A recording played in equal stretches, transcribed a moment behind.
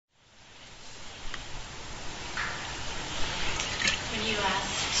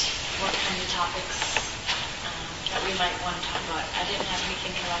topics that we might want to talk about. I didn't have anything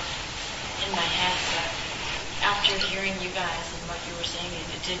come up in my head, but after hearing you guys and what you were saying,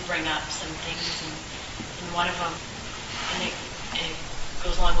 it did bring up some things, and one of them, and it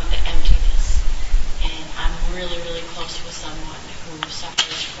goes along with the emptiness. And I'm really, really close with someone who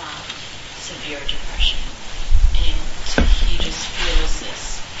suffers from severe depression, and he just feels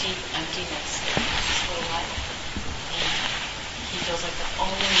this deep emptiness that has his whole life, and he feels like the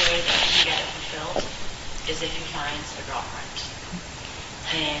only way that he can get it fulfilled is if he finds a girlfriend.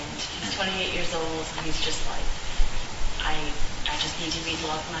 And he's 28 years old, and he's just like, I just need to be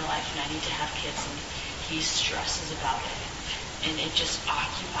the love of my life, and I need to have kids, and he stresses about it, and it just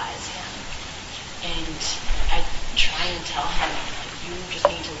occupies him. And I try and tell him, you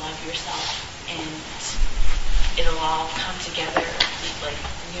just need to love yourself, and it'll all come together, like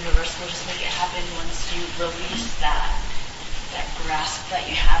the universe will just make it happen once you release that grasp that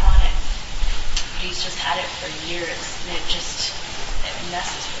you have on it. But he's just had it for years, and it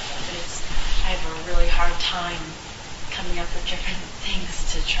messes with him. But I have a really hard time coming up with different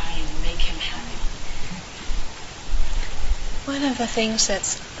things to try and make him happy. One of the things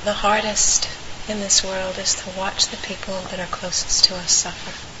that's the hardest in this world is to watch the people that are closest to us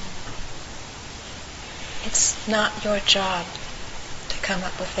suffer. It's not your job to come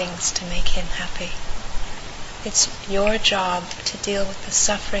up with things to make him happy. It's your job to deal with the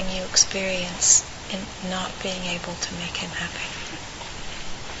suffering you experience in not being able to make him happy.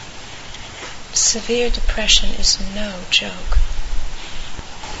 Severe depression is no joke.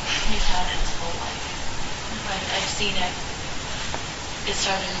 He's had it his whole life. I've seen it. It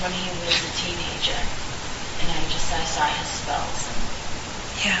started when he was a teenager, and I saw his spells.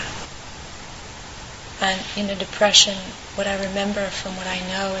 Yeah. And depression, what I remember from what I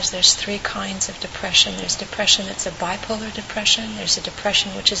know is there's 3 kinds of depression. There's depression that's a bipolar depression. There's a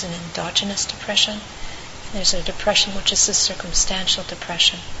depression which is an endogenous depression. And there's a depression which is a circumstantial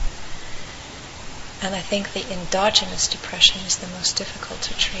depression. And I think the endogenous depression is the most difficult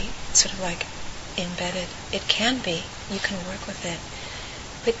to treat. It's sort of like embedded. It can be. You can work with it.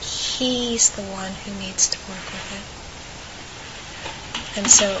 But he's the one who needs to work with it. And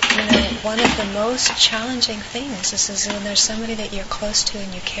so, one of the most challenging things is when there's somebody that you're close to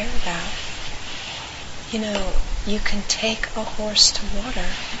and you care about, you can take a horse to water.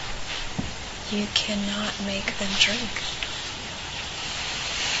 You cannot make them drink.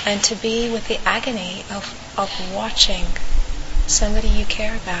 And to be with the agony of watching somebody you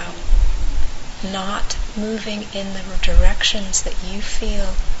care about not moving in the directions that you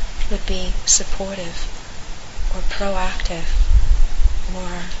feel would be supportive or proactive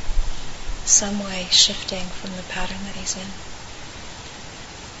or some way shifting from the pattern that he's in.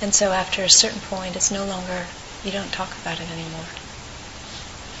 And so after a certain point, it's no longer, you don't talk about it anymore.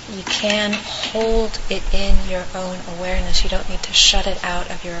 You can hold it in your own awareness. You don't need to shut it out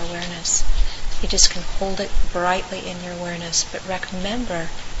of your awareness. You just can hold it brightly in your awareness. But remember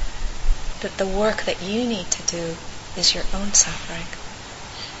that the work that you need to do is your own suffering,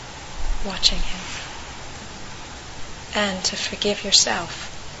 watching him. And to forgive yourself.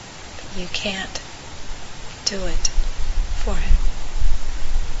 You can't do it for him.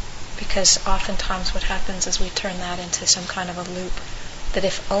 Because oftentimes what happens is we turn that into some kind of a loop, that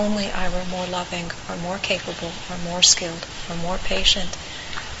if only I were more loving or more capable or more skilled or more patient,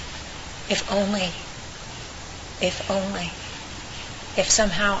 if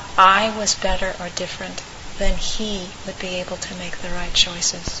somehow I was better or different, then he would be able to make the right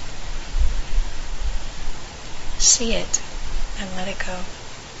choices. See it and let it go.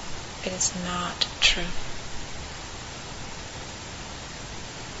 It is not true.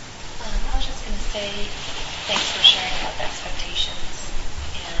 I was just going to say thanks for sharing about the expectations.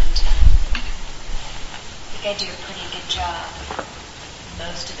 And I think I do a pretty good job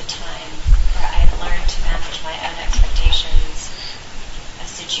most of the time where I've learned to manage my own expectations of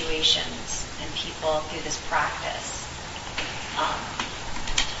situations and people through this practice.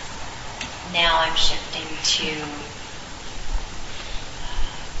 Now I'm shifting to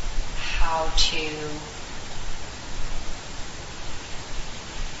how to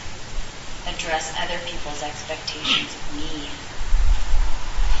address other people's expectations of me.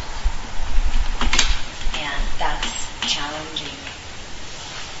 And that's challenging.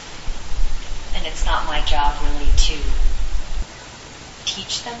 And it's not my job really to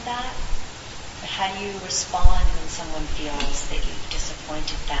teach them that. But how do you respond when someone feels that you've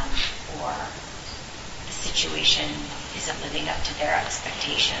disappointed them or the situation isn't living up to their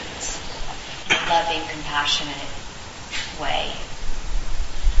expectations in a loving, compassionate way?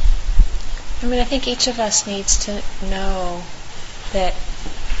 I think each of us needs to know that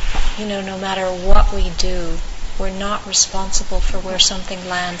no matter what we do, we're not responsible for where something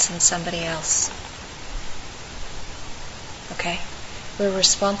lands in somebody else. Okay? We're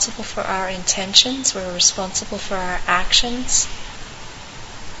responsible for our intentions, we're responsible for our actions,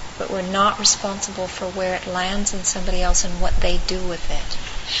 but we're not responsible for where it lands in somebody else and what they do with it.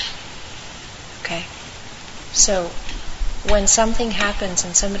 Okay? So, when something happens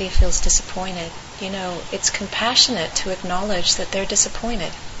and somebody feels disappointed, it's compassionate to acknowledge that they're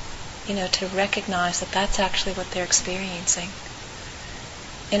disappointed. To recognize that that's actually what they're experiencing.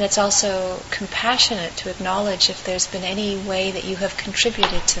 And it's also compassionate to acknowledge if there's been any way that you have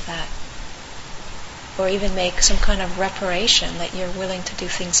contributed to that. Or even make some kind of reparation that you're willing to do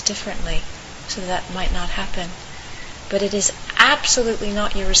things differently so that might not happen. But it is absolutely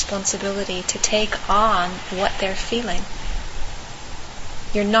not your responsibility to take on what they're feeling.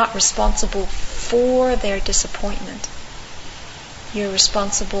 You're not responsible for their disappointment. You're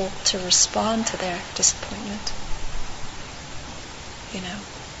responsible to respond to their disappointment.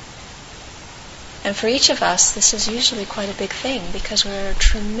 And for each of us, this is usually quite a big thing because we're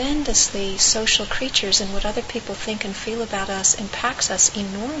tremendously social creatures, and what other people think and feel about us impacts us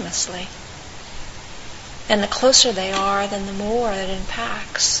enormously. And the closer they are, then the more it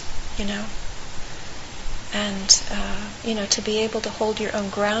impacts, And, to be able to hold your own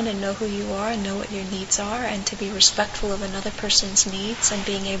ground and know who you are and know what your needs are and to be respectful of another person's needs and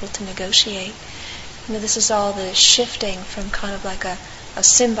being able to negotiate. This is all the shifting from kind of like a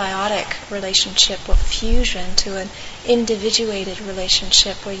symbiotic relationship of fusion to an individuated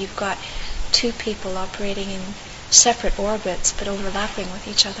relationship where you've got two people operating in separate orbits but overlapping with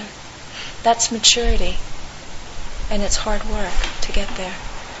each other. That's maturity, and it's hard work to get there.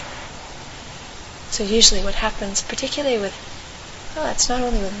 So usually what happens, particularly with, it's not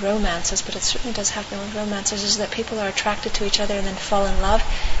only with romances, but it certainly does happen with romances, is that people are attracted to each other and then fall in love.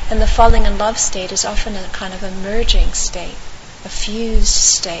 And the falling in love state is often a kind of a merging state, a fused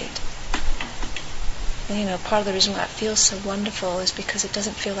state. And part of the reason why it feels so wonderful is because it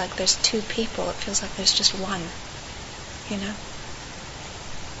doesn't feel like there's two people, it feels like there's just one,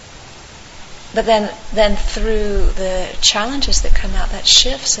 But then through the challenges that come out, that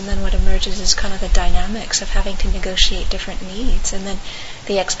shifts, and then what emerges is kind of the dynamics of having to negotiate different needs, and then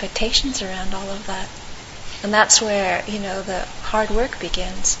the expectations around all of that. And that's where, the hard work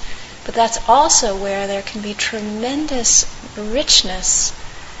begins. But that's also where there can be tremendous richness,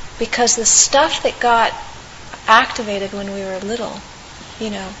 because the stuff that got activated when we were little,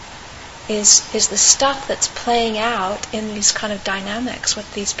 is the stuff that's playing out in these kind of dynamics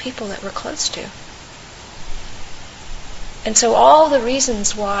with these people that we're close to. And so all the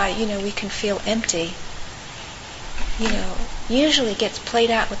reasons why, we can feel empty, usually gets played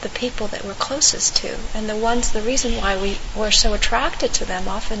out with the people that we're closest to. And the reason why we're so attracted to them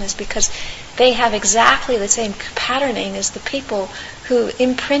often is because they have exactly the same patterning as the people who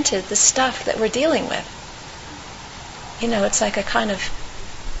imprinted the stuff that we're dealing with. It's like a kind of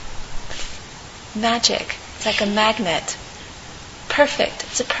magic. It's like a magnet. Perfect.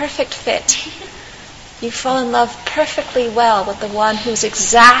 It's a perfect fit. You fall in love perfectly well with the one who's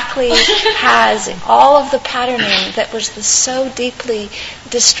exactly has all of the patterning that was so deeply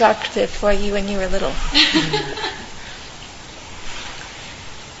destructive for you when you were little.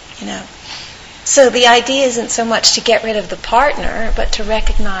 So the idea isn't so much to get rid of the partner, but to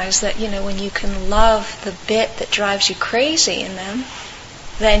recognize that, when you can love the bit that drives you crazy in them,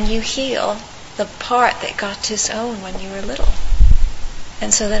 then you heal the part that got disowned when you were little.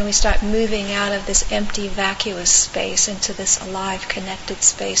 And so then we start moving out of this empty, vacuous space into this alive, connected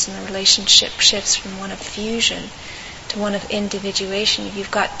space, and the relationship shifts from one of fusion to one of individuation. You've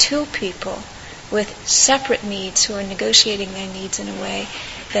got two people with separate needs who are negotiating their needs in a way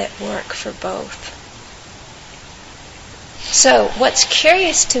that work for both. So what's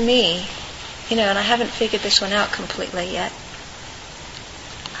curious to me, and I haven't figured this one out completely yet,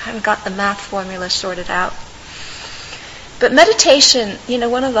 I haven't got the math formula sorted out. But meditation,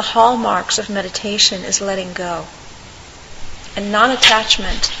 one of the hallmarks of meditation is letting go. And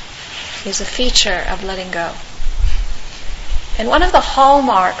non-attachment is a feature of letting go. And one of the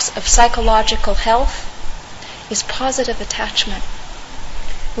hallmarks of psychological health is positive attachment,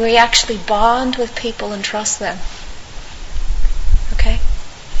 where you actually bond with people and trust them. Okay?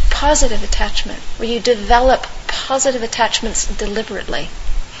 Positive attachment, where you develop positive attachments deliberately.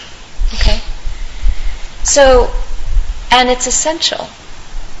 Okay? So, and it's essential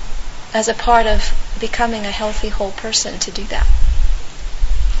as a part of becoming a healthy whole person to do that.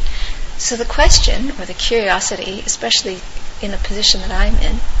 So the question, or the curiosity, especially in the position that I'm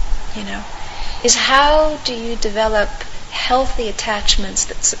in, is how do you develop healthy attachments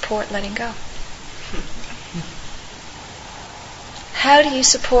that support letting go? How do you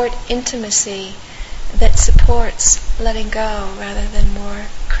support intimacy that supports letting go rather than more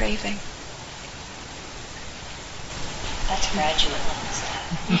craving? That's graduate level stuff.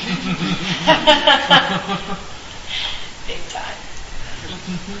 Big time.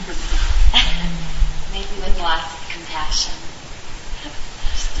 Maybe with lots of compassion.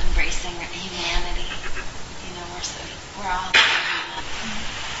 Just embracing humanity. We're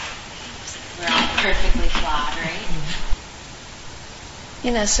all perfectly flawed, right?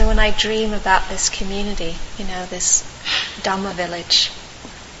 So when I dream about this community, this Dhamma village,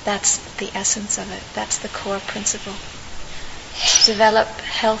 that's the essence of it. That's the core principle. To develop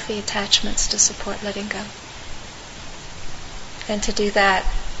healthy attachments to support letting go. And to do that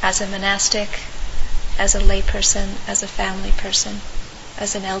as a monastic, as a lay person, as a family person,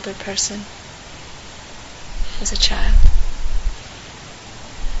 as an elder person, as a child.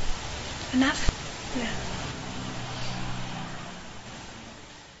 Enough? Yeah.